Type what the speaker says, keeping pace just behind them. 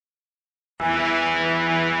Get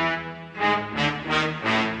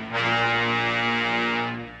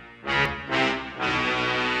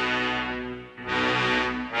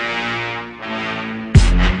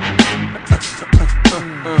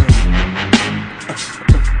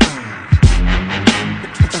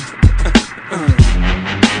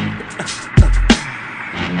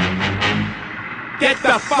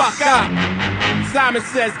the fuck up. Simon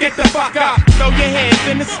says, get the fuck up. Throw your hands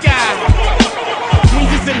in the sky.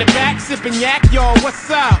 Weezer's in the back, sipping yak, y'all, what's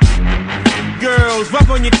up? Girls, rub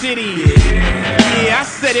on your titties. Yeah, I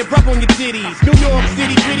said it, rub on your titties. New York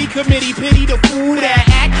City, gritty committee, pity the fool that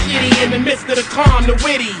act shitty in the midst of the calm, the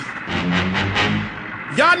witty.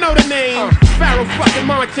 Y'all know the name. Pharaoh fucking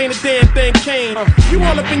March ain't a damn thing changed. You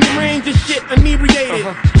all up in your range of shit, inebriated.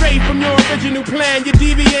 Straight from your original plan, you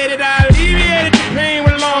deviated. I alleviated your pain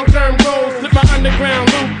with long-term goals. Slip my underground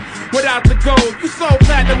loop without the gold. You sold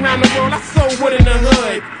platinum around the world, I sold wood in the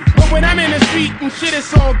hood. But when I'm in the street and shit,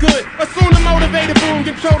 it's all good. Assume the motivated boom,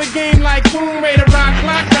 control the game like boom. Radar rock,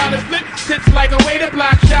 clock, dollars flip, tips like a way to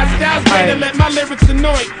block shots. Styles way to let my lyrics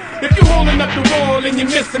annoy. If you holding up the wall and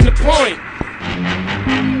you're missing the point.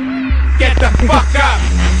 Get the fuck up.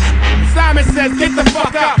 Simon says, get the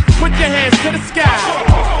fuck up. Put your hands to the sky.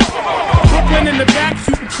 Brooklyn in the back,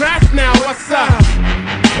 shooting crash now, what's up?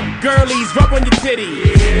 Girlies, rub on your titties.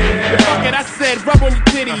 Fuck it, I said, rub on your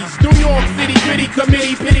titties. New York City, gritty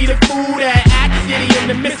committee, pity the fool that act shitty in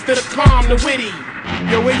the midst of the calm, the witty.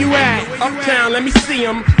 Yo, where you at? Uptown, let me see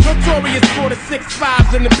 'em. Notorious for the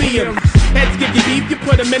 6'5s and the BMs. Heads get you deep, you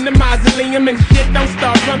put 'em in the mausoleum. And shit don't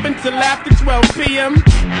start pumping till after 12 p.m.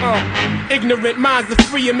 Ignorant minds are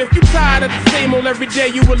free 'em. If you tired of the same old every day,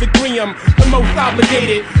 you will agree 'em. The most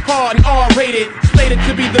obligated, hard and R-rated. Slated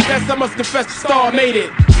to be the best, I must confess the star made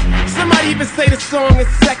it. Somebody even say the song is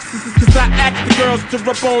sexist, cause I ask the girls to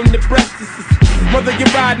rub on the breasts. Whether you're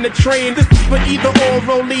riding a train, this is for either or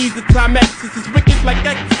rollies. The time X is wicked like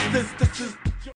Exorcist.